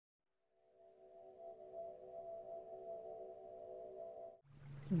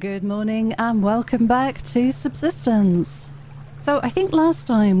Good morning and welcome back to Subsistence. So I think last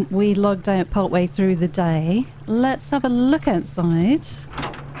time we logged out partway through the day. Let's have a look outside,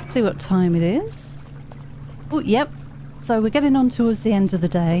 see what time it is. Oh, yep. So we're getting on towards the end of the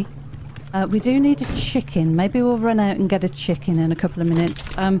day. We do need a chicken. Maybe we'll run out and get a chicken in a couple of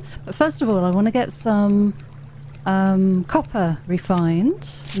minutes. But first of all, I want to get some copper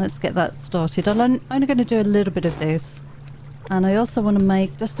refined. Let's get that started. I'm only going to do a little bit of this. And I also want to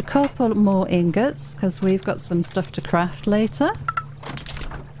make just a couple more ingots because we've got some stuff to craft later.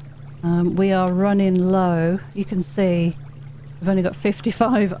 We are running low. You can see we've only got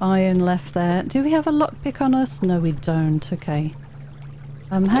 55 iron left there. Do we have a lockpick on us? No, we don't. Okay.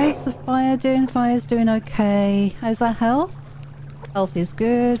 How's the fire doing? Fire's doing okay. How's our health? Health is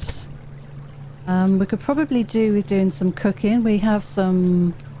good. We could probably do with doing some cooking. We have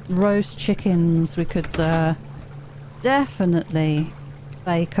some roast chickens we could definitely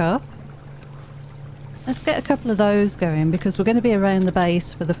bake up. Let's get a couple of those going because we're going to be around the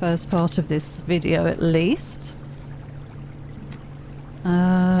base for the first part of this video at least.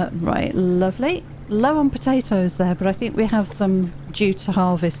 Right, lovely. Low on potatoes there, but I think we have some due to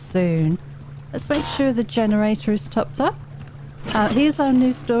harvest soon. Let's make sure the generator is topped up. Here's our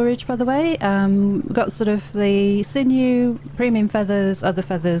new storage, by the way. We've got sort of the sinew, premium feathers, other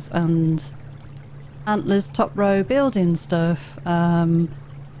feathers, and antlers, top row building stuff. That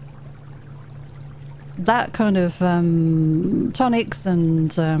kind of tonics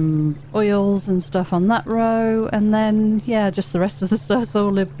and oils and stuff on that row, and then yeah, just the rest of the stuff's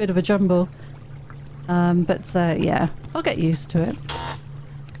all a bit of a jumble. Yeah, I'll get used to it.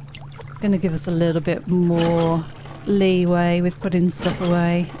 It's going to give us a little bit more leeway with putting stuff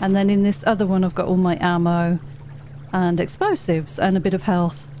away. And then in this other one I've got all my ammo and explosives and a bit of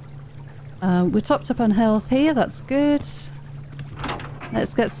health. We're topped up on health here, that's good.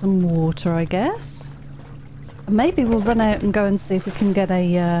 Let's get some water, I guess. And maybe we'll run out and go and see if we can get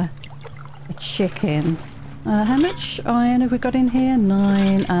a chicken. How much iron have we got in here?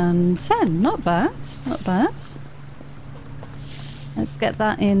 9 and 10. Not bad, not bad. Let's get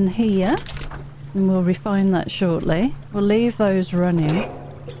that in here and we'll refine that shortly. We'll leave those running.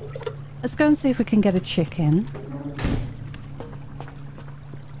 Let's go and see if we can get a chicken.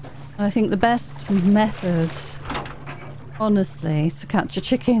 I think the best method, honestly, to catch a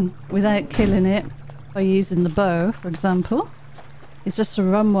chicken without killing it by using the bow, for example, is just to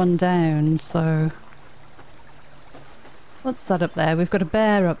run one down. So what's that up there? We've got a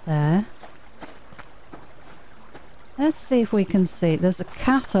bear up there. Let's see if we can see. There's a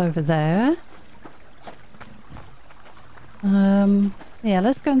cat over there. Yeah,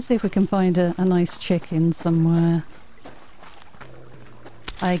 let's go and see if we can find a nice chicken somewhere.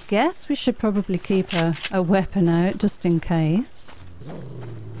 I guess we should probably keep a weapon out just in case.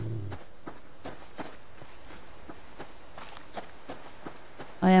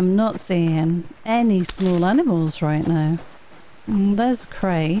 I am not seeing any small animals right now. There's a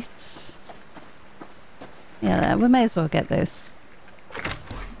crate. Yeah, we may as well get this.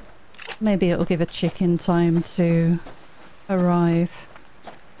 Maybe it'll give a chicken time to arrive.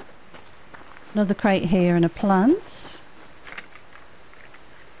 Another crate here and a plant.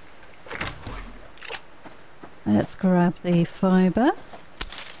 Let's grab the fibre.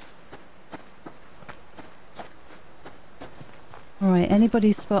 Alright,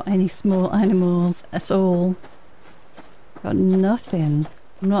 anybody spot any small animals at all? Got nothing.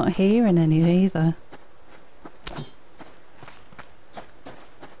 I'm not hearing any either.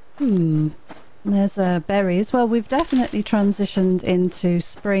 There's berries. Well, we've definitely transitioned into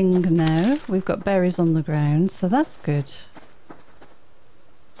spring now. We've got berries on the ground, so that's good.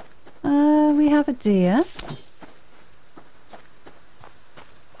 We have a deer.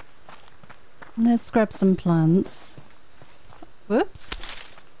 Let's grab some plants. Whoops.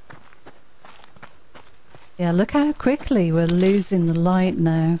 Yeah, look how quickly we're losing the light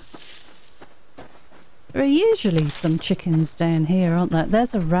now. There are usually some chickens down here, aren't there?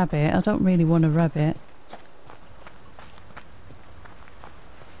 There's a rabbit. I don't really want a rabbit.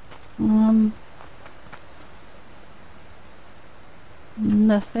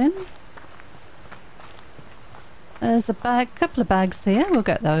 Nothing. There's a couple of bags here. We'll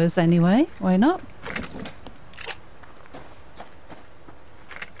get those anyway. Why not?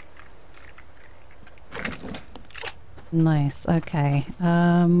 Nice. Okay.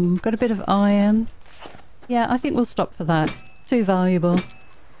 Got a bit of iron. Yeah, I think we'll stop for that. Too valuable.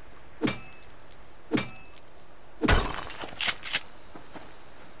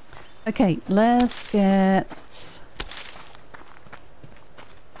 Okay, let's get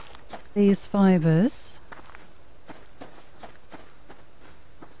these fibres.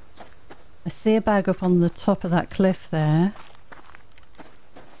 see a bag up on the top of that cliff there.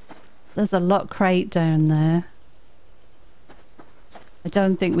 There's a lock crate down there. I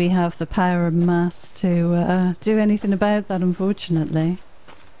don't think we have the power and mass to do anything about that, unfortunately.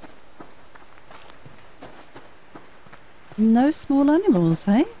 No small animals,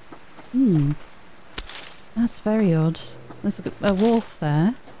 eh? That's very odd. There's a wolf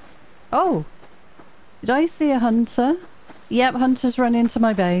there. Oh! Did I see a hunter? Yep, hunters run into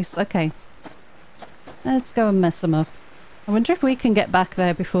my base. Okay. Let's go and mess them up. I wonder if we can get back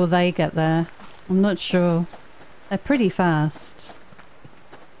there before they get there. I'm not sure. They're pretty fast.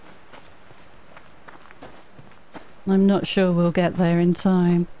 I'm not sure we'll get there in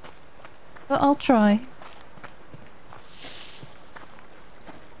time. But I'll try.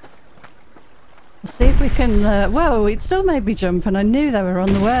 We'll see if we can... whoa, it still made me jump and I knew they were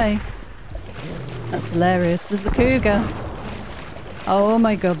on the way. That's hilarious. There's a cougar. Oh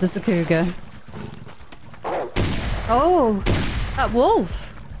my god, there's a cougar. Oh, that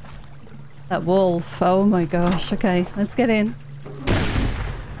wolf. That wolf. Oh my gosh. Okay, let's get in.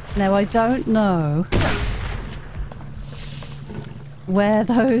 Now, I don't know where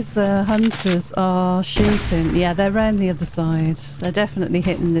those hunters are shooting. Yeah, they're around the other side. They're definitely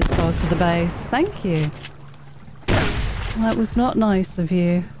hitting this part of the base. Thank you. That was not nice of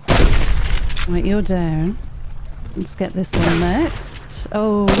you. Right, you're down. Let's get this one next.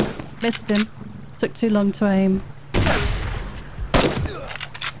 Oh, missed him. Took too long to aim.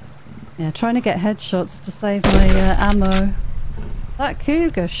 Yeah, trying to get headshots to save my ammo. That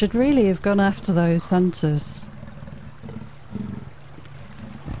cougar should really have gone after those hunters.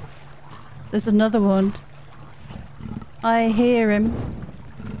 There's another one. I hear him.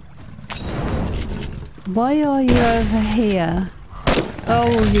 Why are you over here?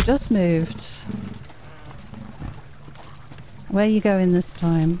 Oh, you just moved. Where are you going this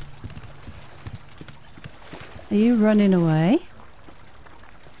time? Are you running away?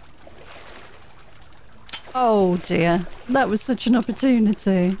 Oh dear, that was such an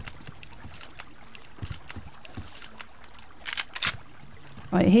opportunity.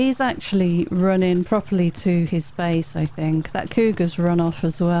 Right, he's actually running properly to his base, I think. That cougar's run off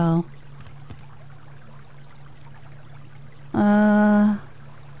as well.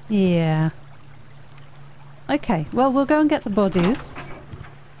 Yeah. Okay, well, we'll go and get the bodies.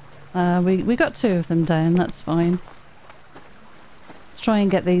 We got 2 of them down, that's fine. Let's try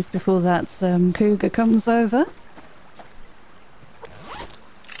and get these before that cougar comes over.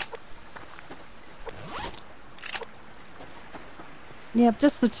 Yep,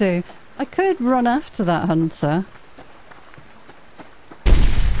 just the 2. I could run after that hunter.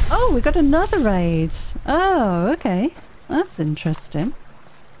 Oh, we got another raid. Oh, okay. That's interesting.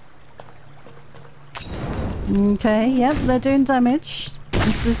 Okay, yep, they're doing damage.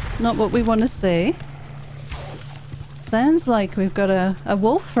 This is not what we want to see. Sounds like we've got a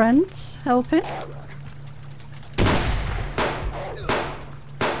wolf friend helping.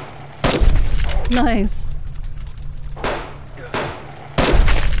 Nice.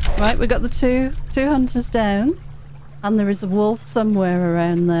 Right, we got the two hunters down. And there is a wolf somewhere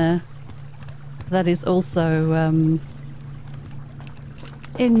around there. That is also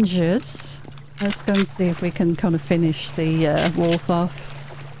injured. Let's go and see if we can kind of finish the wolf off.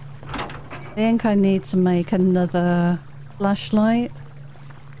 I think I need to make another flashlight.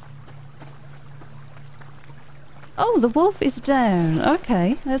 Oh, the wolf is down.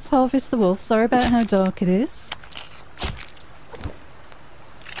 Okay, let's harvest the wolf. Sorry about how dark it is.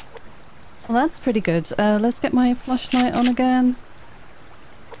 Well, that's pretty good. Let's get my flashlight on again.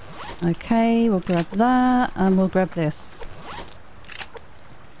 Okay, we'll grab that and we'll grab this.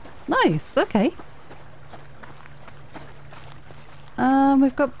 Nice, okay.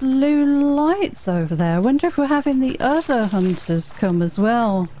 We've got blue lights over there. I wonder if we're having the other hunters come as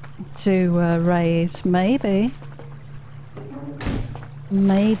well to raid. Maybe.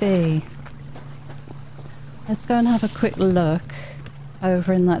 Maybe. Let's go and have a quick look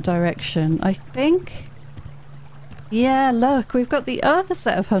over in that direction. I think... Yeah, look, we've got the other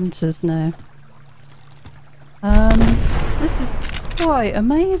set of hunters now. This is quite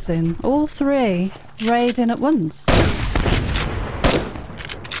amazing. All 3 raiding at once.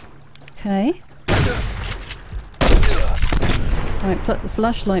 Okay. Right, put the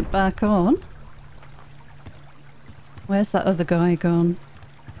flashlight back on. Where's that other guy gone?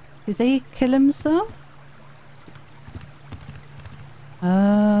 Did he kill himself?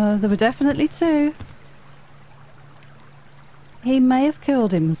 There were definitely 2. He may have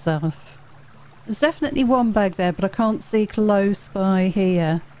killed himself. There's definitely 1 bag there, but I can't see close by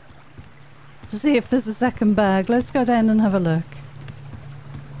here to see if there's a second bag. Let's go down and have a look.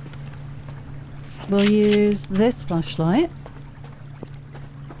 we'll use this flashlight.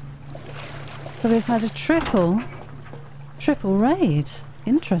 So we've had a triple raid.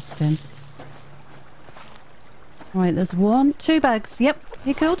 Interesting. Right, there's 2 bags. Yep,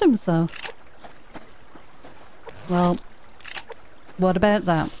 he killed himself. Well, what about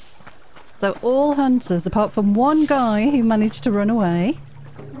that? So all hunters, apart from one guy who managed to run away,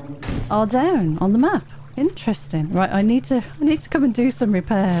 are down on the map. Interesting. Right, I need to come and do some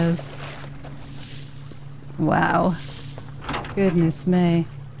repairs. Wow. Goodness me.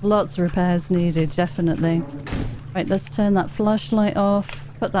 Lots of repairs needed, definitely. Right, let's turn that flashlight off,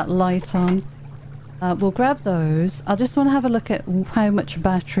 put that light on. We'll grab those. I just want to have a look at how much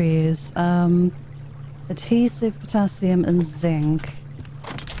battery is. Adhesive, potassium and zinc.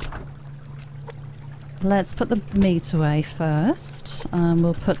 Let's put the meat away first.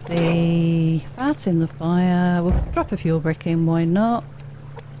 We'll put the fat in the fire. We'll drop a fuel brick in, why not?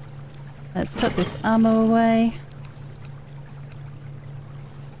 Let's put this ammo away.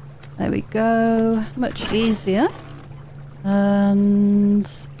 There we go. Much easier. And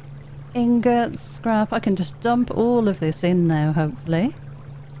ingots, scrap. I can just dump all of this in now, hopefully.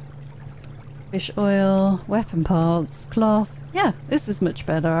 Fish oil, weapon parts, cloth. Yeah, this is much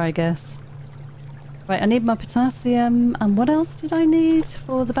better, I guess. Right, I need my potassium. And what else did I need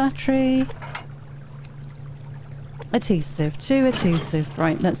for the battery? Adhesive. 2 adhesive.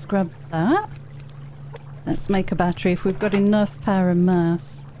 Right, let's grab that. Let's make a battery if we've got enough power and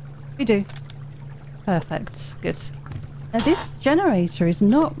mass. We do. Perfect. Good. Now this generator is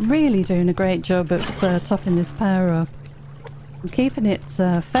not really doing a great job at topping this power up. I'm keeping it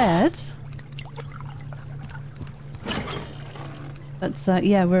fed. But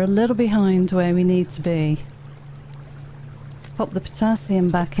yeah, we're a little behind where we need to be. Pop the potassium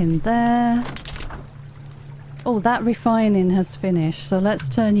back in there. Oh, that refining has finished, so let's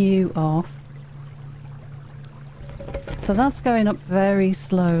turn you off. So that's going up very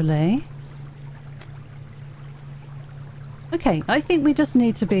slowly. Okay, I think we just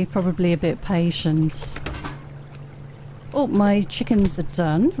need to be probably a bit patient. Oh, my chickens are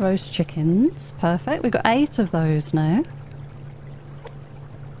done. Roast chickens. Perfect. We've got 8 of those now.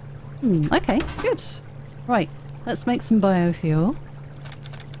 Okay, good. Right, let's make some biofuel.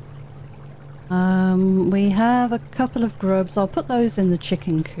 We have a couple of grubs. I'll put those in the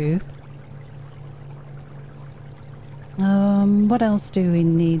chicken coop. What else do we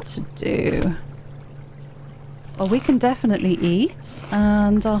need to do? Well, we can definitely eat,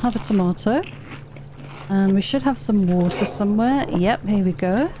 and I'll have a tomato. And we should have some water somewhere. Yep, here we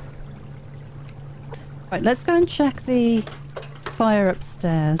go. Right, let's go and check the fire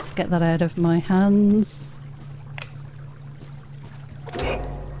upstairs. Get that out of my hands.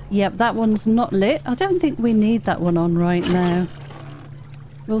 Yep, that one's not lit. I don't think we need that one on right now.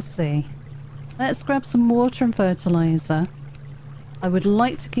 We'll see. Let's grab some water and fertilizer. I would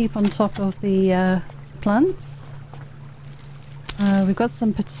like to keep on top of the plants. We've got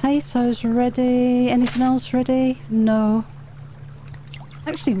some potatoes ready. Anything else ready? No.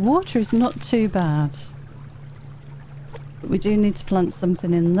 Actually, water is not too bad. But we do need to plant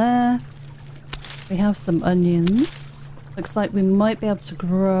something in there. We have some onions. Looks like we might be able to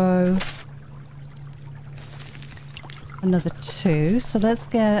grow another 2. So let's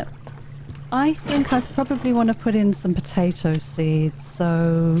get... I think I probably want to put in some potato seeds.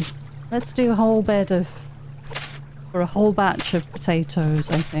 So let's do a whole bed of... or a whole batch of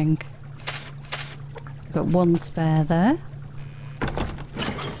potatoes, I think. We've got 1 spare there.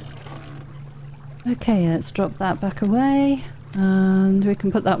 Okay, let's drop that back away. And we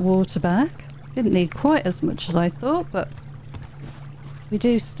can put that water back. Didn't need quite as much as I thought, but we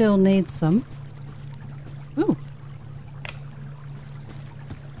do still need some. Ooh.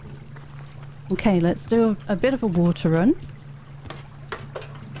 Okay, let's do a bit of a water run.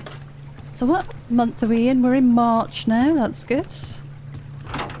 So what month are we in? We're in March now, that's good.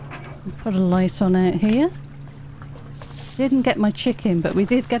 Put a light on out here. Didn't get my chicken, but we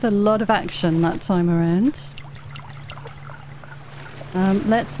did get a lot of action that time around.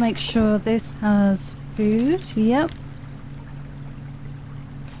 Let's make sure this has food. Yep.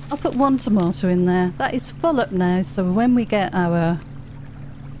 I'll put 1 tomato in there. That is full up now, so when we get our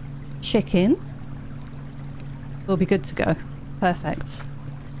chicken, we'll be good to go. Perfect.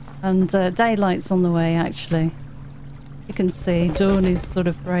 And daylight's on the way, actually. You can see dawn is sort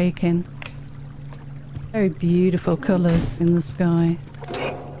of breaking. Very beautiful colours in the sky.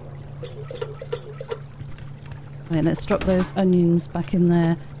 Right, let's drop those onions back in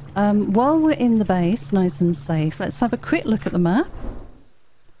there. While we're in the base, nice and safe, let's have a quick look at the map.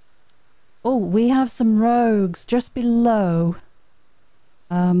 Oh, we have some rogues just below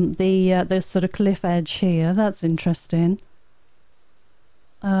The sort of cliff edge here. That's interesting.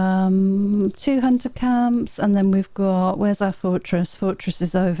 2 hunter camps, and then we've got, where's our fortress? Fortress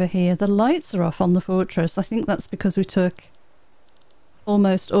is over here. The lights are off on the fortress. I think that's because we took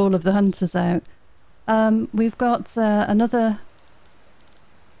almost all of the hunters out. We've got another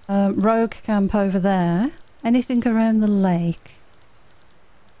rogue camp over there. Anything around the lake?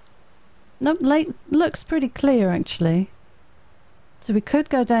 Nope, lake looks pretty clear actually. So we could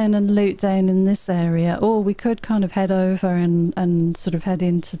go down and loot down in this area, or we could kind of head over and sort of head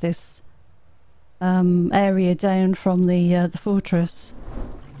into this area down from the fortress.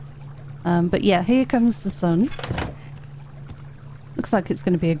 But yeah, here comes the sun. Looks like it's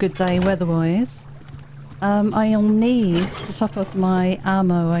going to be a good day weather-wise. I'll need to top up my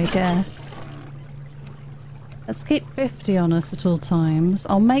ammo, I guess. Let's keep 50 on us at all times.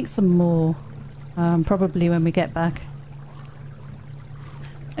 I'll make some more, probably when we get back.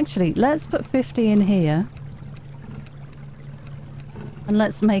 Actually, let's put 50 in here. And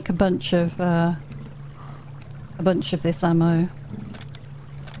let's make a bunch of this ammo.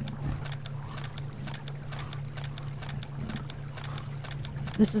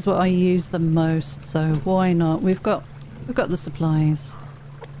 This is what I use the most, so why not? We've got the supplies.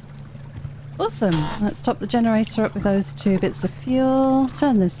 Awesome. Let's top the generator up with those 2 bits of fuel.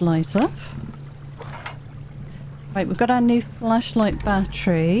 Turn this light off. Right, we've got our new flashlight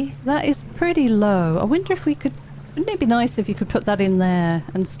battery. That is pretty low. I wonder if we could... Wouldn't it be nice if you could put that in there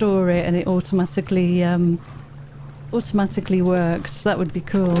and store it and it automatically worked? That would be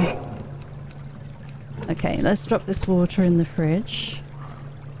cool. Okay, let's drop this water in the fridge.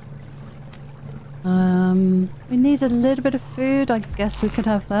 We need a little bit of food. I guess we could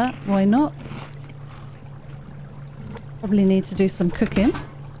have that. Why not? Probably need to do some cooking.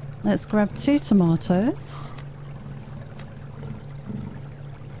 Let's grab 2 tomatoes.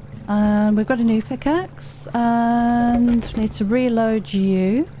 And we've got a new pickaxe. And we need to reload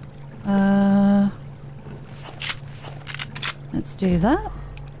you. Let's do that.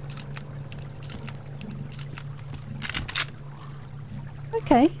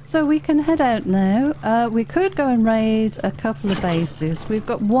 Okay, so we can head out now. We could go and raid a couple of bases. We've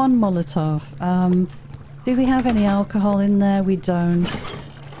got 1 Molotov. Do we have any alcohol in there? We don't.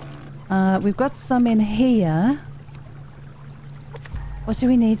 We've got some in here. What do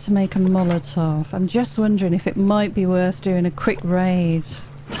we need to make a Molotov? I'm just wondering if it might be worth doing a quick raid.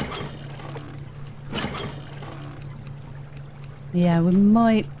 Yeah, we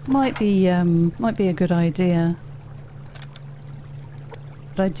might be a good idea.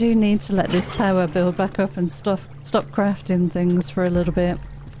 But I do need to let this power build back up and stop crafting things for a little bit.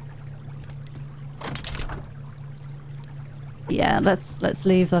 Yeah, let's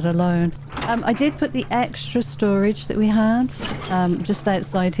leave that alone. I did put the extra storage that we had just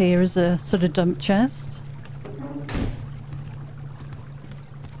outside here as a sort of dump chest.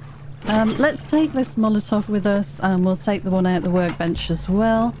 Let's take this Molotov with us, and we'll take the one out the workbench as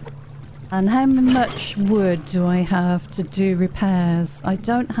well. And how much wood do I have to do repairs? I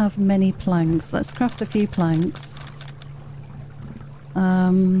don't have many planks. Let's craft a few planks.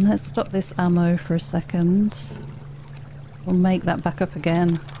 Let's stop this ammo for a second. We'll make that back up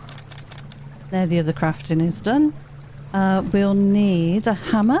again. Now the other crafting is done. We'll need a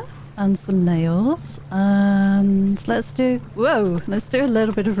hammer and some nails. And let's do a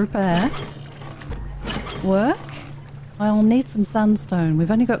little bit of repair work. I'll need some sandstone.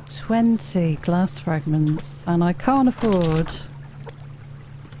 We've only got 20 glass fragments and I can't afford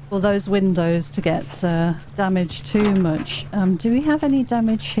for those windows to get damaged too much. Do we have any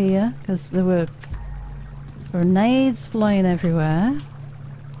damage here? Because there were grenades flying everywhere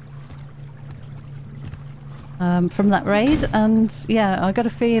from that raid, and yeah, I got a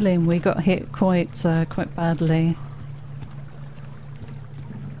feeling we got hit quite badly.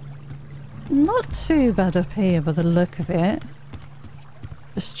 Not too bad up here by the look of it.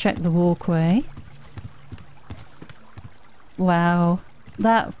 Just check the walkway. Wow,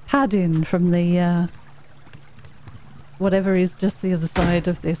 that padding from the whatever is just the other side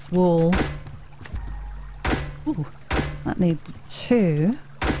of this wall. Ooh, that needed 2.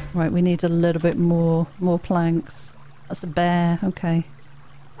 Right, we need a little bit more planks. That's a bear, okay.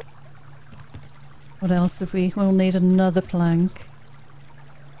 What else have we? We'll need another plank.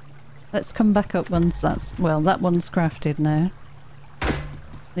 Let's come back up once that's... Well, that one's crafted now.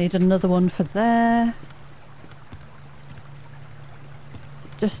 Need another one for there.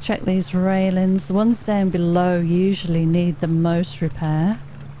 Just check these railings. The ones down below usually need the most repair.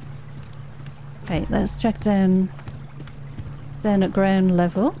 Okay, let's check down at ground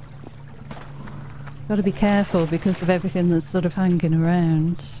level. Got to be careful because of everything that's sort of hanging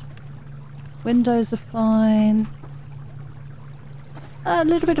around. Windows are fine. A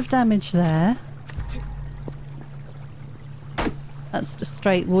little bit of damage there. That's just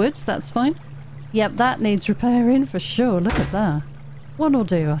straight wood, that's fine. Yep, that needs repairing for sure. Look at that. One will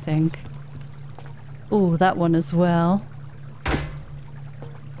do, I think. Oh, that one as well.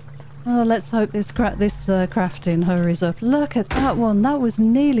 Oh, let's hope this crafting hurries up. Look at that one. That was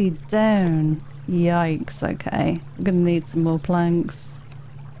nearly down. Yikes, okay. I'm gonna need some more planks.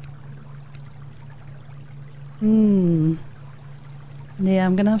 Yeah,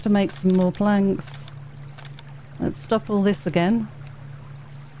 I'm gonna have to make some more planks. Let's stop all this again.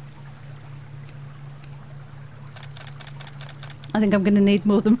 I think I'm gonna need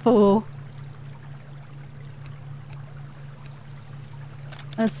more than 4.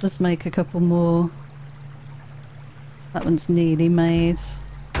 Let's just make a couple more. That one's nearly made.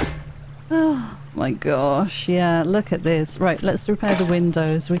 Oh my gosh, yeah, look at this. Right, let's repair the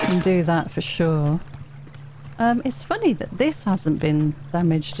windows. We can do that for sure. It's funny that this hasn't been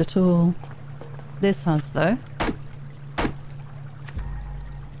damaged at all. This has, though.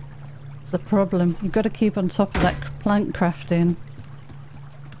 It's a problem. You've got to keep on top of that plank crafting.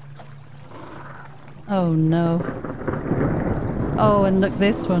 Oh no. Oh, and look,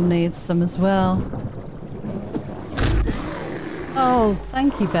 this one needs some as well. Oh,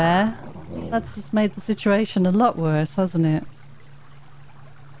 thank you, bear. That's just made the situation a lot worse, hasn't it?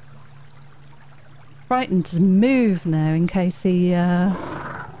 Frightened to move now in case he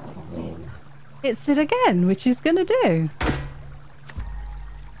hits it again, which he's gonna do.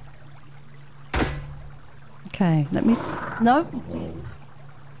 Okay, let me no.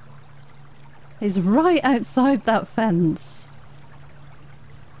 He's right outside that fence.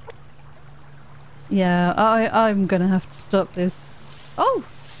 Yeah, I'm gonna have to stop this. Oh!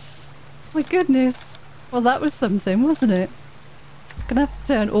 My goodness. Well, that was something, wasn't it? Gonna have to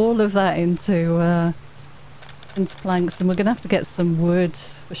turn all of that into planks, and we're gonna have to get some wood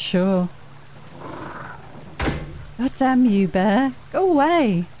for sure. God damn you, bear. Go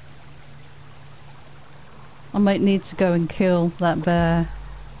away. I might need to go and kill that bear.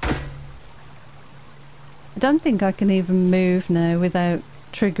 I don't think I can even move now without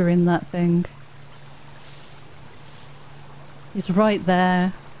triggering that thing. He's right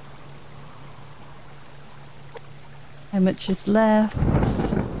there. How much is left?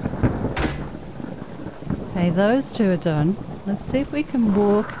 Okay, those 2 are done. Let's see if we can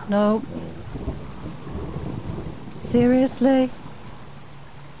walk. No. Seriously?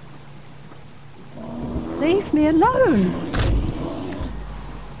 Leave me alone!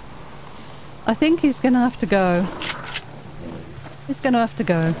 I think he's gonna have to go. He's gonna have to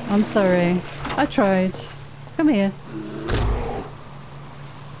go. I'm sorry. I tried. Come here.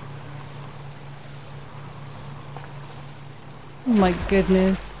 Oh my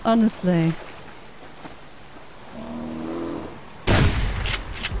goodness, honestly.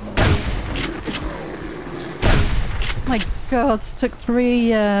 My god, took 3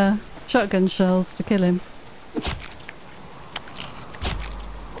 shotgun shells to kill him.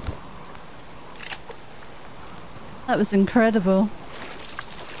 That was incredible.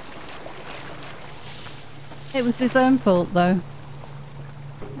 It was his own fault though.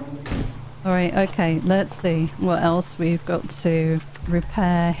 Alright, okay, let's see what else we've got to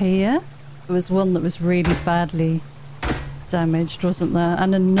repair here. There was one that was really badly damaged, wasn't there?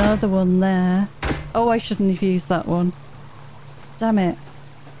 And another one there. Oh, I shouldn't have used that one. Damn it.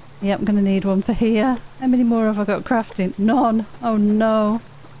 Yep, I'm gonna need one for here. How many more have I got crafting? None. Oh no.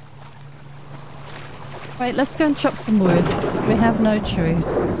 Right, let's go and chop some wood. We have no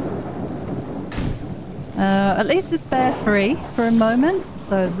choice. At least it's bear free for a moment,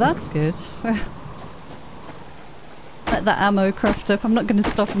 so that's good. Let that ammo craft up. I'm not going to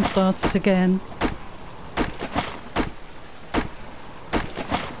stop and start it again.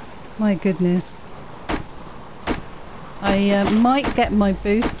 My goodness. I might get my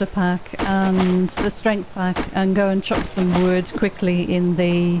booster pack and the strength pack and go and chop some wood quickly in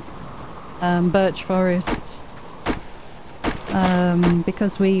the birch forest.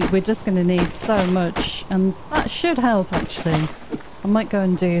 Because we're just going to need so much, and that should help actually. I might go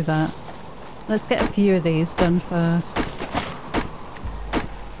and do that. Let's get a few of these done first.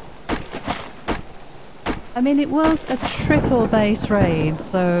 I mean, it was a triple base raid,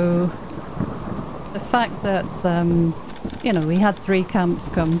 so the fact that you know, we had 3 camps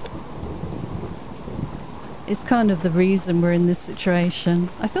come is kind of the reason we're in this situation.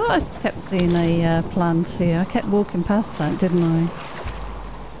 I thought I kept seeing a plant here. I kept walking past that, didn't I?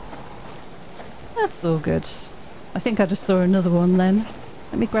 That's all good. I think I just saw another one then.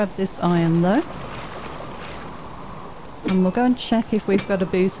 Let me grab this iron though. And we'll go and check if we've got a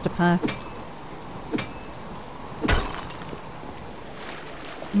booster pack.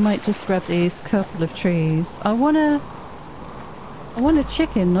 Might just grab these couple of trees. I want a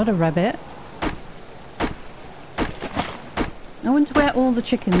chicken, not a rabbit. I wonder where all the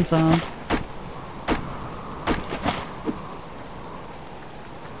chickens are.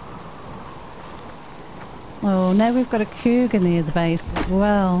 Oh, now we've got a cougar near the base as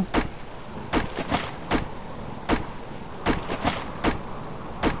well.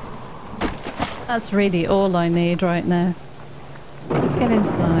 That's really all I need right now. Let's get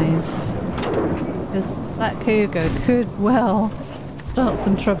inside. Because that cougar could well start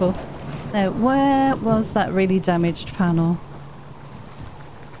some trouble. Now, where was that really damaged panel?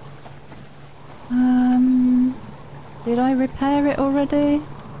 Did I repair it already?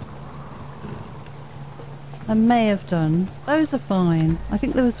 I may have done. Those are fine. I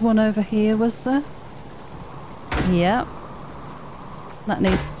think there was one over here, was there? Yep. That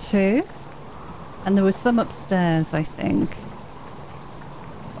needs 2. And there was some upstairs, I think.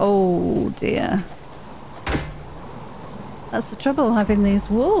 Oh dear. That's the trouble having these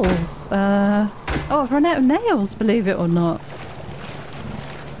walls. Oh, I've run out of nails, believe it or not.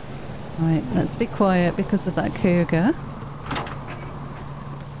 Right, let's be quiet because of that cougar.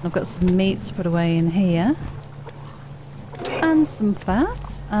 I've got some meat to put away in here. And some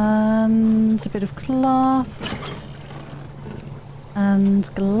fat. And a bit of cloth. And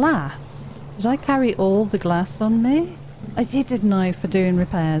glass. Did I carry all the glass on me? I did, didn't I, for doing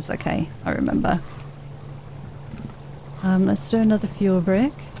repairs? Okay, I remember. Let's do another fuel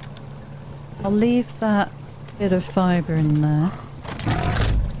brick. I'll leave that bit of fibre in there.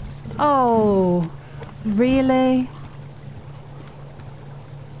 Oh, really?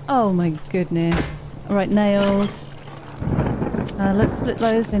 Oh my goodness. Alright, nails. Let's split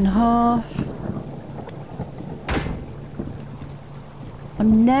those in half.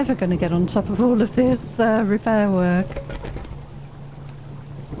 I'm never going to get on top of all of this repair work.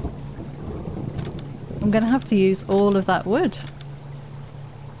 I'm going to have to use all of that wood.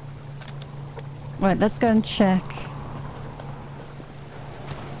 Right, let's go and check.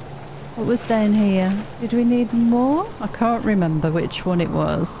 What was down here? Did we need more? I can't remember which one it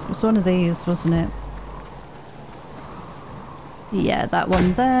was. It was one of these, wasn't it? Yeah, that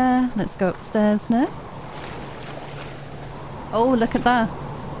one there. Let's go upstairs now. Oh, look at that.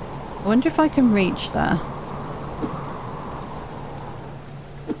 I wonder if I can reach that.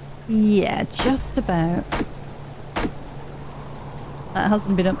 Yeah, just about. That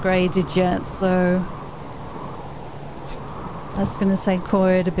hasn't been upgraded yet, so that's going to take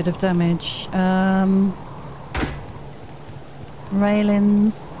quite a bit of damage.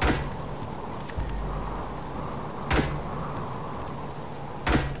 Railings.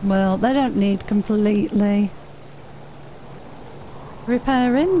 Well, they don't need completely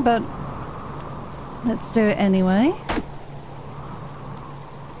repairing, but let's do it anyway.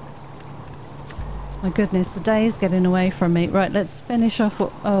 My goodness, the day's getting away from me. Right, let's finish off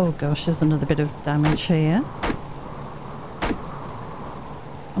what... Oh gosh, there's another bit of damage here.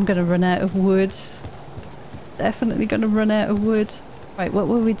 I'm going to run out of wood. Definitely going to run out of wood. Right, what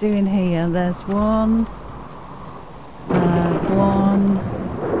were we doing here? There's one. One.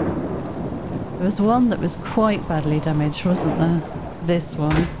 There was one that was quite badly damaged, wasn't there? This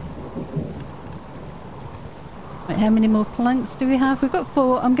one. Right, how many more planks do we have? We've got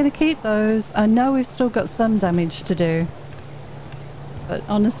 4. I'm going to keep those. I know we've still got some damage to do. But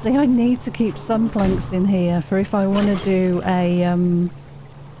honestly, I need to keep some planks in here for if I want to do a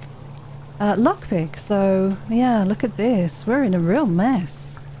lockpick. So, yeah, look at this. We're in a real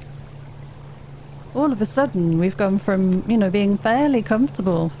mess. All of a sudden, we've gone from, you know, being fairly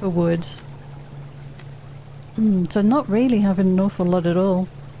comfortable for wood to not really having an awful lot at all.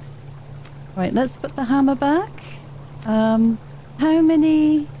 Right, let's put the hammer back. How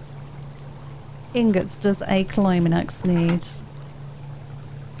many ingots does a climbing axe need?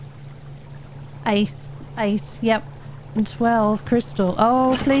 8. 8, yep. And 12 crystal.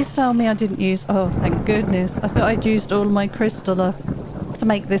 Oh, please tell me I didn't use... Oh, thank goodness. I thought I'd used all my crystal up to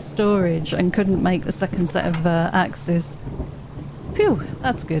make this storage and couldn't make the second set of axes. Phew,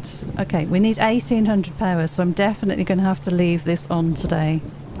 that's good. Okay, we need 1800 power, so I'm definitely going to have to leave this on today.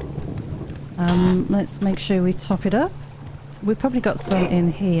 Let's make sure we top it up. We've probably got some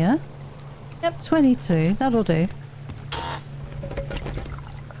in here. Yep, 22. That'll do.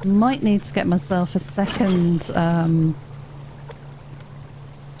 Might need to get myself a second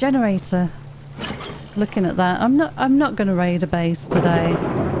generator. Looking at that, I'm not going to raid a base today.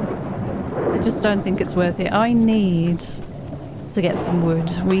 I just don't think it's worth it. I need to get some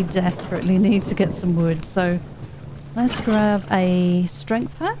wood. We desperately need to get some wood. So Let's grab a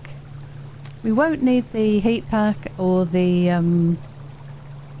strength pack. We won't need the heat pack or the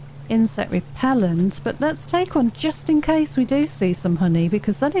insect repellent, but let's take one just in case we do see some honey,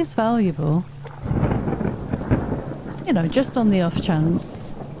 because that is valuable. You know, just on the off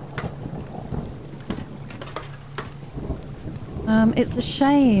chance. It's a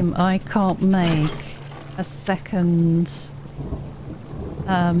shame I can't make a second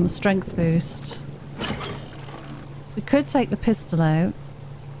strength boost. We could take the pistol out,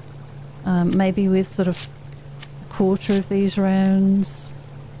 maybe with sort of a quarter of these rounds,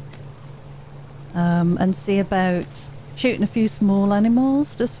 and see about shooting a few small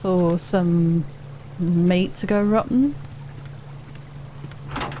animals just for some meat to go rotten.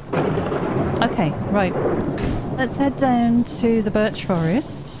 Okay, right. Let's head down to the birch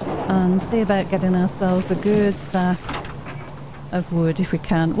forest and see about getting ourselves a good stack of wood if we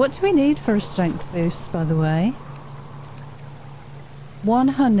can. What do we need for a strength boost, by the way? 1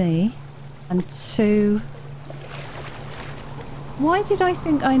 honey and 2... Why did I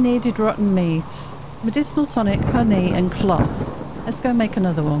think I needed rotten meat? Medicinal tonic, honey and cloth. Let's go make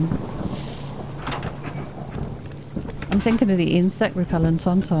another one. I'm thinking of the insect repellent,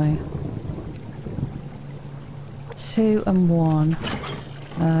 aren't I? 2 and 1.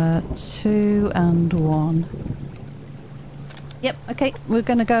 2 and 1. Yep, okay, we're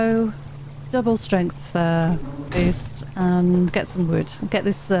gonna go double strength boost and get some wood. Get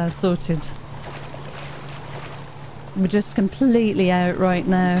this sorted. We're just completely out right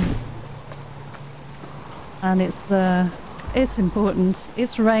now. And it's important.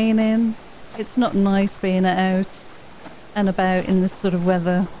 It's raining. It's not nice being out and about in this sort of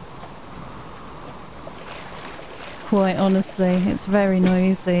weather. Quite honestly, it's very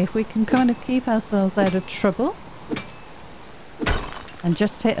noisy. If we can kind of keep ourselves out of trouble and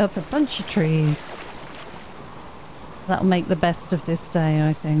just hit up a bunch of trees, that'll make the best of this day,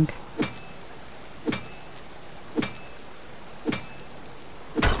 I think.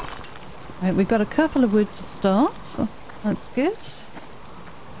 Right, we've got a couple of wood to start. That's good.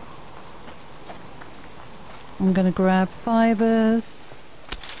 I'm going to grab fibres.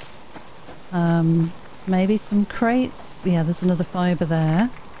 Maybe some crates. Yeah, there's another fibre there.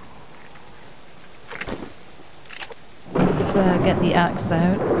 Let's get the axe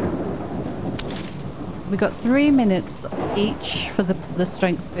out. We've got 3 minutes each for the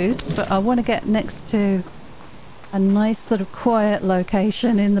strength boost, but I want to get next to a nice sort of quiet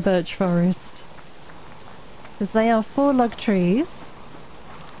location in the birch forest, because they are 4 log trees,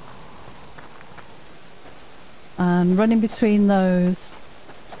 and running between those,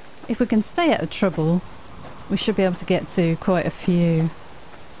 if we can stay out of trouble, we should be able to get to quite a few.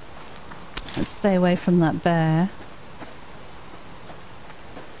 Let's stay away from that bear.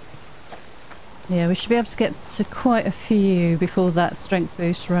 Yeah, we should be able to get to quite a few before that strength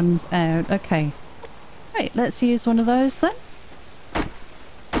boost runs out. Okay. Right, let's use one of those then.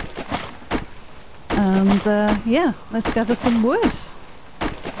 And yeah, let's gather some wood.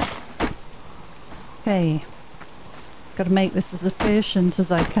 Okay. Got to make this as efficient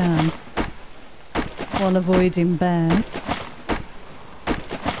as I can while avoiding bears.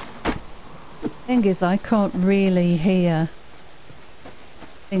 Thing is, I can't really hear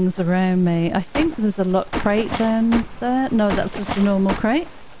things around me. I think there's a lot crate down there. No, that's just a normal crate.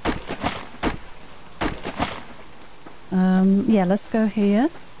 Yeah, let's go here.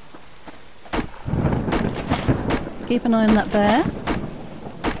 Keep an eye on that bear.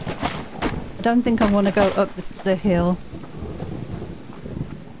 I don't think I want to go up the hill.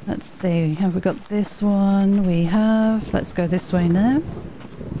 Let's see, have we got this one? We have. Let's go this way now.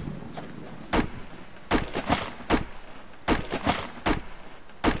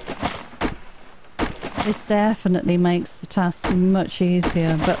 This definitely makes the task much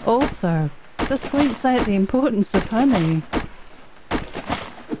easier, but also just points out the importance of honey.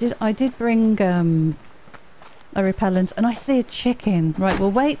 I did bring a repellent, and I see a chicken. Right,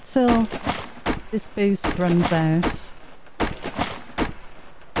 we'll wait till this boost runs out,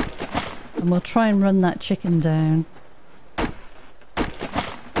 and we'll try and run that chicken down.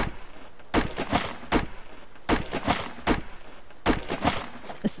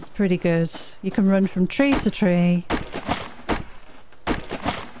 This is pretty good. You can run from tree to tree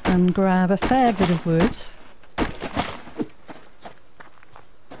and grab a fair bit of wood.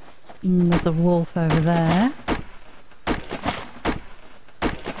 There's a wolf over there.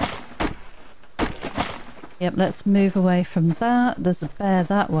 Yep, let's move away from that. There's a bear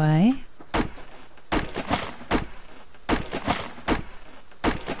that way.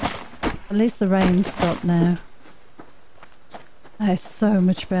 At least the rain stopped now. That is so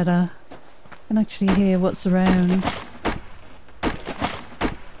much better. can actually hear what's around.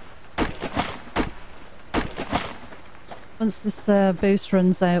 Once this boost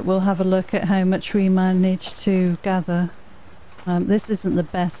runs out, we'll have a look at how much we manage to gather. This isn't the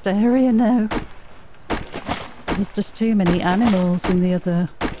best area now. There's just too many animals in the other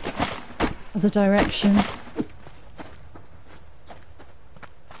direction.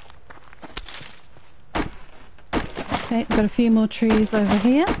 Okay, we've got a few more trees over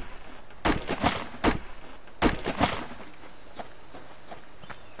here.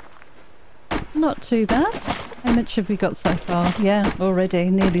 Not too bad. How much have we got so far? Yeah,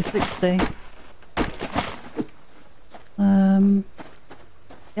 already nearly 60.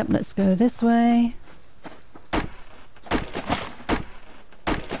 Yep, let's go this way.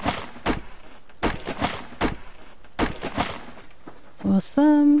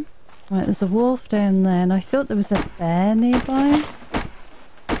 Awesome. Right, there's a wolf down there, and I thought there was a bear nearby.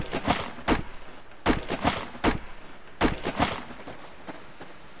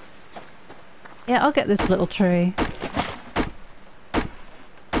 Yeah, I'll get this little tree.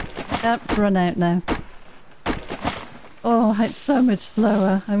 Yep, it's run out now. Oh, it's so much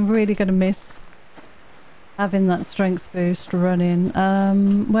slower. I'm really going to miss having that strength boost running.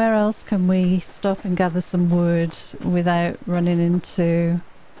 Where else can we stop and gather some wood without running into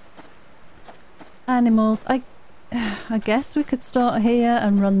animals? I guess we could start here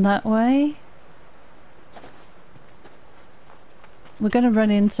and run that way. We're going to run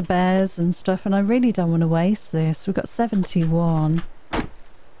into bears and stuff, and I really don't want to waste this. We've got 71.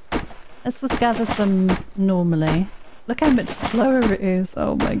 Let's just gather some normally. Look how much slower it is.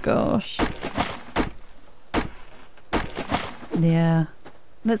 Oh my gosh. Yeah.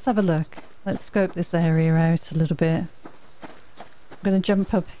 Let's have a look. Let's scope this area out a little bit. I'm going to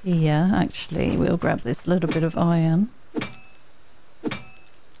jump up here. Actually, we'll grab this little bit of iron.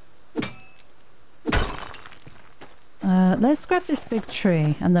 Let's grab this big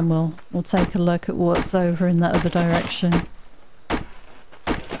tree, and then we'll take a look at what's over in that other direction.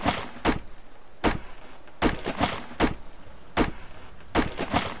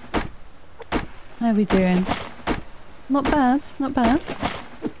 How are we doing? Not bad, not bad.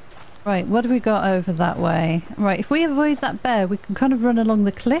 Right, what do we got over that way? Right, if we avoid that bear, we can kind of run along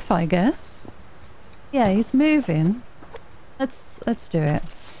the cliff, I guess. Yeah, he's moving. Let's do it.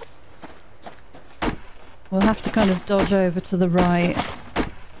 We'll have to kind of dodge over to the right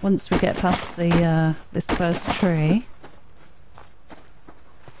once we get past the this first tree.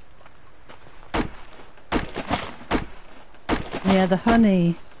 Yeah, the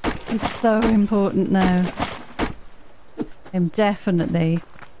honey is so important now. I'm definitely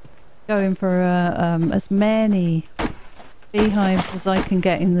going for as many beehives as I can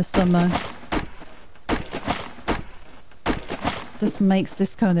get in the summer. Just makes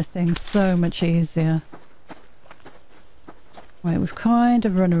this kind of thing so much easier. Right, we've kind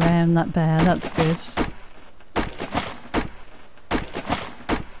of run around that bear, that's good.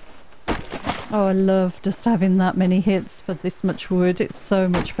 Oh, I love just having that many hits for this much wood, it's so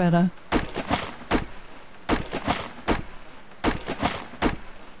much better.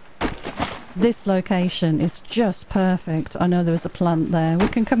 This location is just perfect. I know there was a plant there. We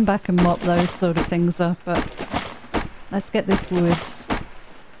can come back and mop those sort of things up, but let's get this wood.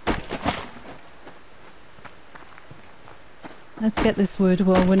 Let's get this wood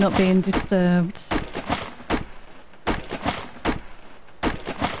while we're not being disturbed.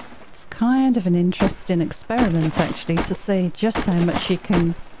 It's kind of an interesting experiment actually to see just how much you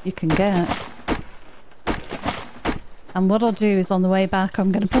can get. And what I'll do is on the way back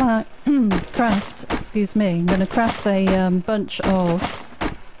I'm going to craft a bunch of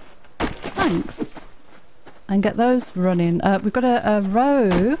planks and get those running. We've got a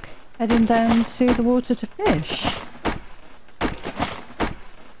rogue heading down to the water to fish.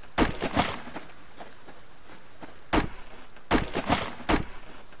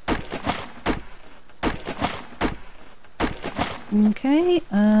 Okay,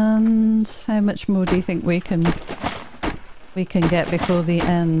 and how much more do you think we can get before the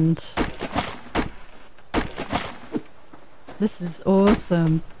end? This is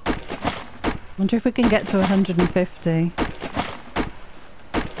awesome. Wonder if we can get to 150.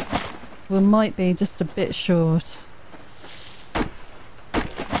 We might be just a bit short.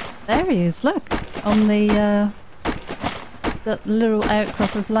 There he is, look, on the that little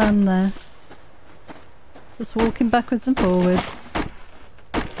outcrop of land there. Just walking backwards and forwards.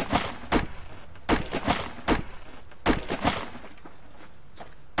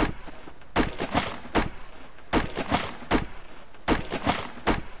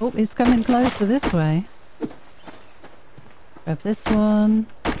 Oh, he's coming closer this way. Grab this one.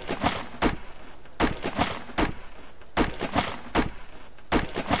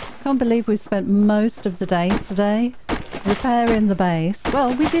 Can't believe we spent most of the day today repairing the base.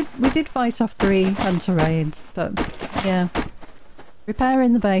 Well, we did fight off 3 hunter raids, but yeah.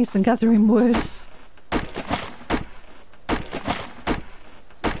 Repairing the base and gathering wood.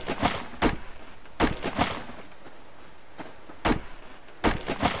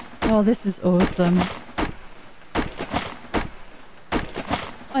 Oh, this is awesome.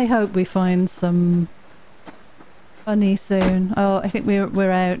 I hope we find some honey soon. Oh, I think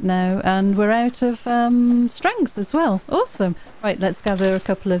we're out now, and we're out of strength as well. Awesome. Right, let's gather a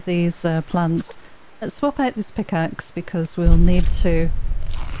couple of these plants. Let's swap out this pickaxe because we'll need to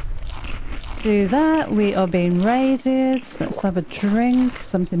do that. We are being raided. Let's have a drink,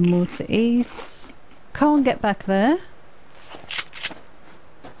 something more to eat. Can't get back there.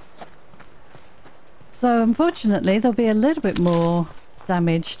 So unfortunately there'll be a little bit more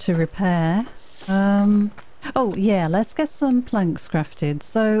damage to repair. Oh yeah, let's get some planks crafted.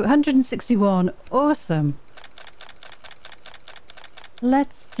 So 161, awesome.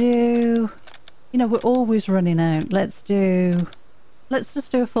 Let's do, you know, we're always running out. Let's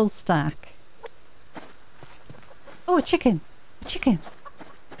just do a full stack. Oh, a chicken. A chicken.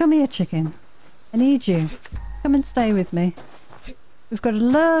 Come here, chicken. I need you. Come and stay with me. We've got a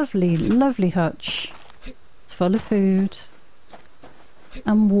lovely, lovely hutch. It's full of food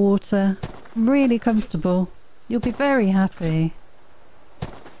and water. Really comfortable. You'll be very happy.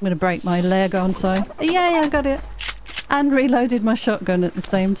 I'm going to break my leg, aren't I? Yay, I got it. And reloaded my shotgun at the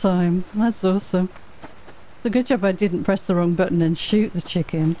same time. That's awesome. It's a good job I didn't press the wrong button and shoot the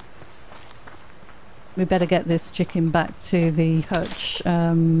chicken. We better get this chicken back to the hutch.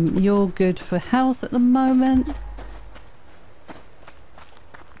 You're good for health at the moment.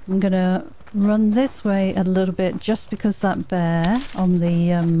 I'm going to run this way a little bit just because that bear on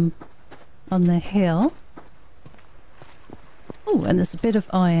the hill. Oh, and there's a bit of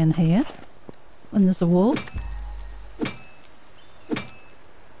iron here. And there's a wall.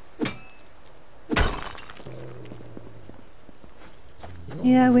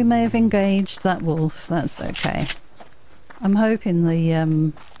 Yeah, we may have engaged that wolf. That's okay. I'm hoping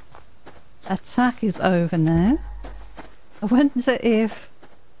the attack is over now. I wonder if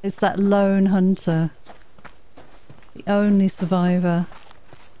it's that lone hunter, the only survivor,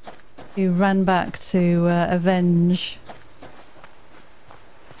 who ran back to avenge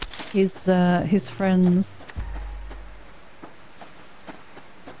his friends.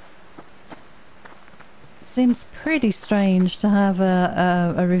 It seems pretty strange to have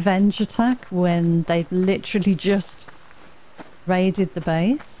a revenge attack when they've literally just raided the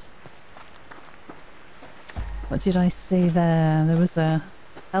base. What did I see there? There was a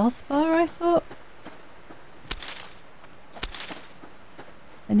health bar, I thought.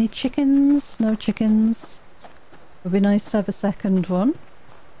 Any chickens? No chickens. Would be nice to have a second one.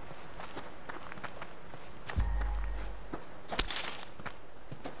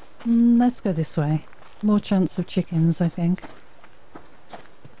 Let's go this way. More chance of chickens, I think.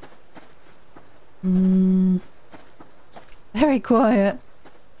 Very quiet.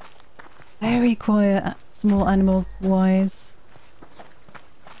 Very quiet, small animal wise.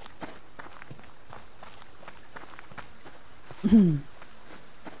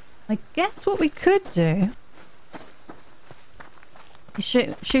 I guess what we could do is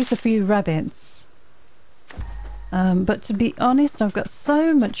shoot a few rabbits. But to be honest, I've got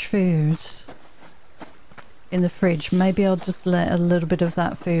so much food in the fridge. Maybe I'll just let a little bit of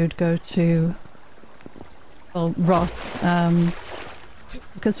that food go to, well, rot.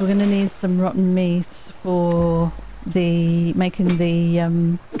 Because we're going to need some rotten meat for making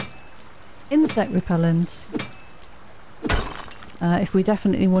the insect repellent. If we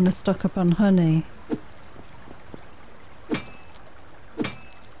definitely want to stock up on honey.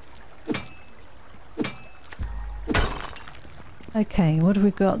 Okay, what have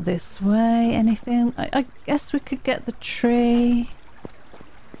we got this way? Anything? I guess we could get the tree.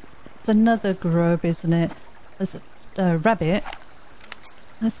 It's another grub, isn't it? There's a rabbit.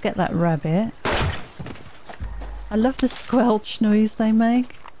 Let's get that rabbit. I love the squelch noise they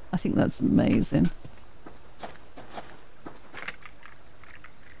make. I think that's amazing.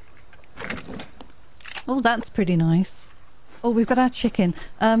 Oh, that's pretty nice. Oh, we've got our chicken.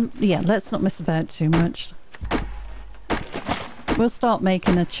 Yeah, let's not mess about too much. We'll start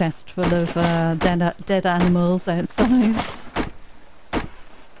making a chest full of dead animals outside.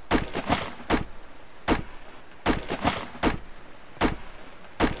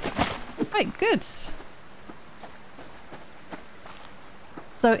 Right, good.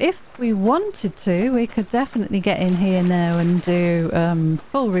 So if we wanted to, we could definitely get in here now and do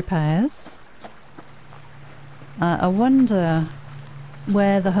full repairs. I wonder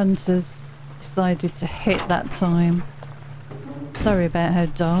where the hunters decided to hit that time. Sorry about how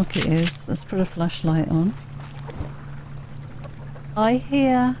dark it is. Let's put a flashlight on. I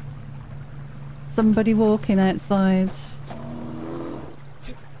hear somebody walking outside.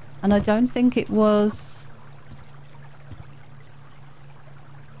 And I don't think it was...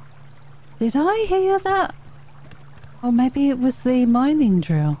 Did I hear that? Or maybe it was the mining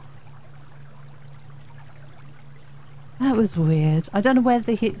drill. That was weird. I don't know where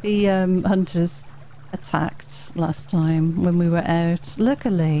the hunters attacked last time when we were out.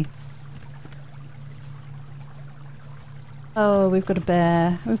 Luckily. Oh, we've got a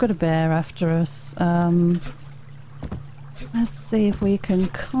bear. We've got a bear after us. Let's see if we can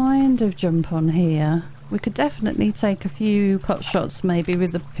kind of jump on here. We could definitely take a few pot shots maybe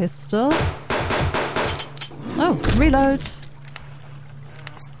with the pistol. Oh, reload.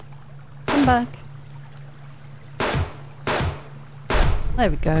 Come back. There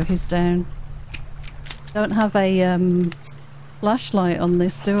we go, he's down. Don't have a flashlight on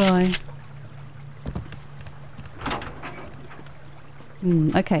this, do I?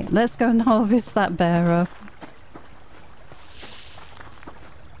 Okay, let's go and harvest that bear up.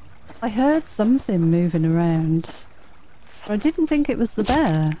 I heard something moving around, but I didn't think it was the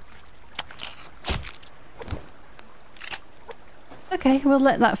bear. Okay, we'll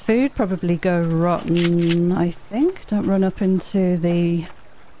let that food probably go rotten, I think. Don't run up into the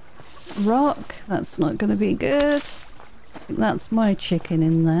rock. That's not going to be good. I think that's my chicken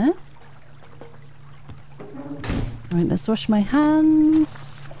in there. Right, let's wash my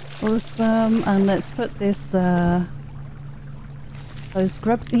hands. Awesome. And let's put this, those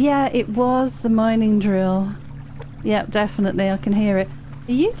grubs. Yeah, it was the mining drill. Yep, definitely. I can hear it.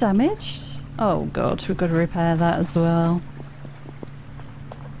 Are you damaged? Oh god, we've got to repair that as well.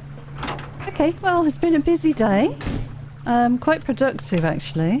 Okay, well, it's been a busy day. Quite productive,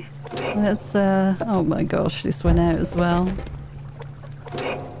 actually. Let's, oh my gosh, this went out as well.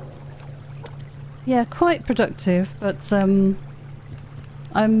 Yeah, quite productive, but, I'm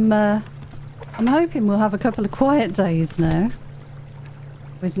hoping we'll have a couple of quiet days now.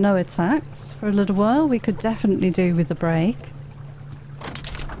 With no attacks for a little while. We could definitely do with a break.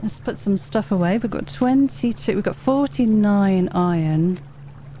 Let's put some stuff away. We've got 22, we've got 49 iron.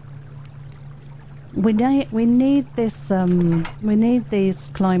 We need this, we need these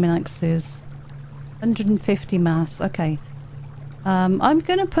climbing axes. 150 mass, okay. I'm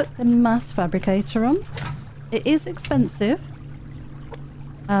gonna put the mass fabricator on. It is expensive,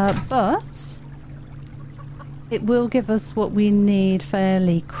 but it will give us what we need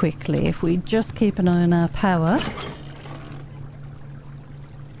fairly quickly if we just keep an eye on our power.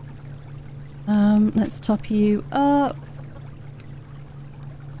 Let's top you up.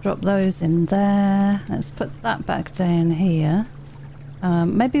 Drop those in there. Let's put that back down here.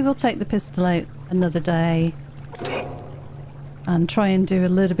 Maybe we'll take the pistol out another day and try and do a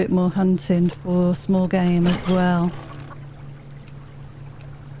little bit more hunting for small game as well.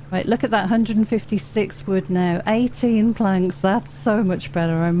 Right, look at that, 156 wood now, 18 planks. That's so much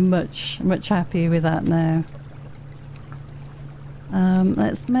better. I'm much happier with that now.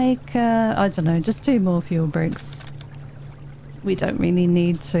 Let's make, I don't know, just 2 more fuel bricks. We don't really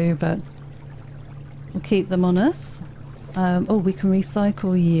need to, but we'll keep them on us. Oh, we can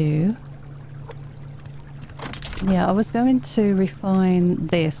recycle you. Yeah, I was going to refine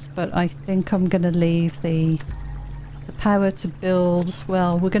this, but I think I'm going to leave the power to build.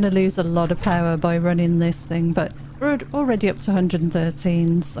 Well, we're going to lose a lot of power by running this thing, but we're already up to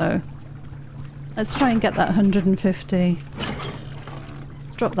 113, so let's try and get that 150.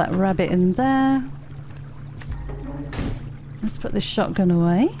 Drop that rabbit in there. Let's put this shotgun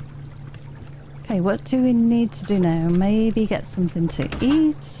away. Okay, what do we need to do now? Maybe get something to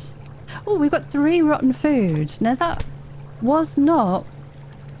eat. Oh, we've got 3 rotten food. Now that was not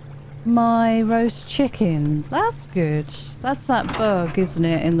my roast chicken. That's good. That's that bug, isn't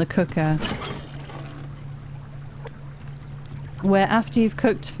it, in the cooker? Where after you've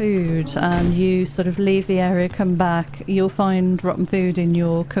cooked food and you sort of leave the area, come back, you'll find rotten food in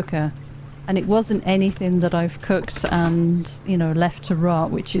your cooker. And it wasn't anything that I've cooked and, you know, left to rot,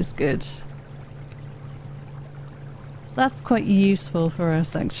 which is good. That's quite useful for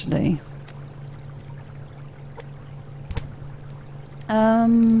us, actually.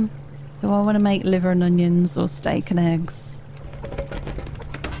 Do I want to make liver and onions or steak and eggs?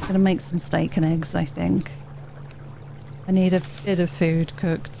 I'm gonna make some steak and eggs, I think. I need a bit of food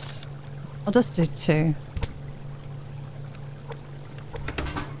cooked. I'll just do 2.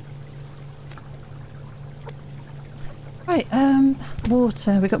 Right,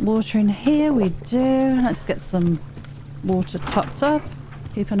 water. We got water in here, we do. Let's get some water topped up.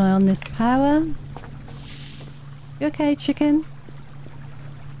 Keep an eye on this power. You okay, chicken?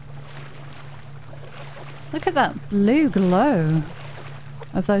 Look at that blue glow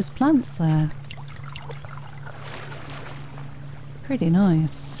of those plants there. Pretty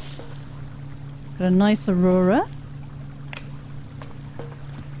nice. Got a nice aurora.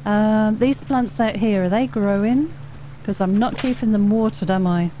 These plants out here, are they growing? Because I'm not keeping them watered, am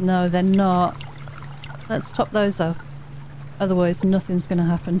I? No, they're not. Let's top those up. Otherwise, nothing's going to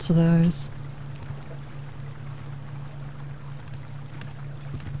happen to those.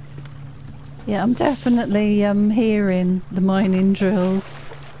 Yeah, I'm definitely hearing the mining drills.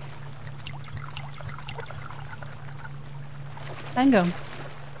 Hang on.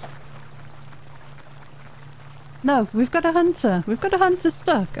 No, we've got a hunter. We've got a hunter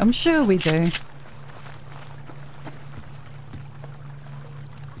stuck. I'm sure we do.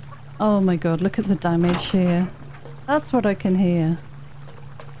 Oh my god, look at the damage here. That's what I can hear.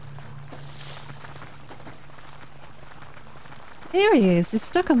 Here he is. He's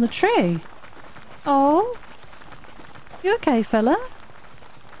stuck on the tree. Oh. You okay, fella?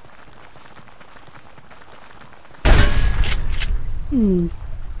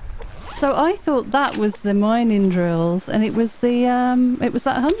 So I thought that was the mining drills, and it was the it was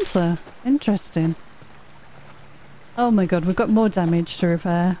that hunter. Interesting. Oh my god, we've got more damage to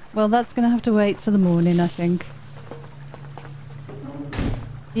repair. Well, that's gonna have to wait till the morning, I think.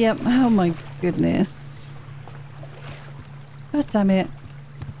 Yep. Oh my goodness. God damn it.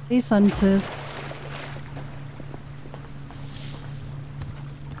 These hunters.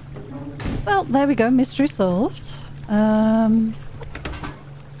 Well, there we go. Mystery solved.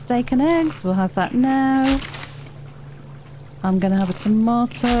 Steak and eggs. We'll have that now. I'm going to have a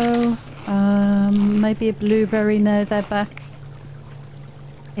tomato. Maybe a blueberry now they're back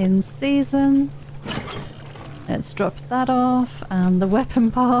in season. Let's drop that off. And the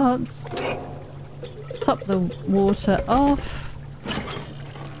weapon parts. Top the water off.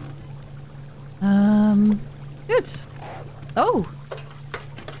 Good. Oh!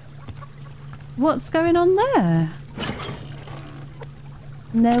 What's going on there?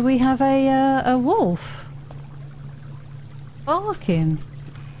 And there we have a wolf. Barking.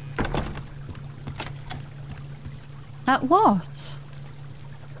 At what?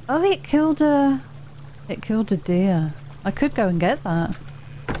 Oh, it killed a deer. I could go and get that.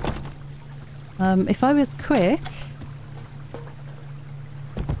 If I was quick,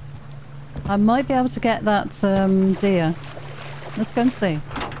 I might be able to get that deer. Let's go and see.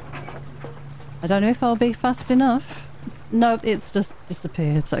 I don't know if I'll be fast enough. Nope, it's just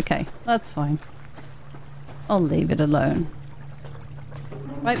disappeared. Okay, that's fine. I'll leave it alone.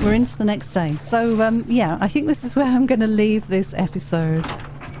 Right, we're into the next day. So, yeah, I think this is where I'm going to leave this episode.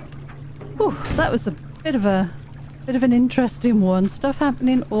 Whew, that was a bit of an interesting one. Stuff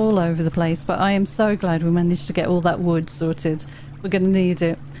happening all over the place, but I am so glad we managed to get all that wood sorted. We're going to need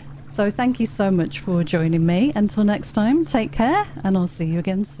it. So thank you so much for joining me. Until next time, take care, and I'll see you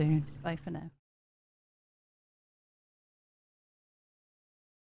again soon. Bye for now.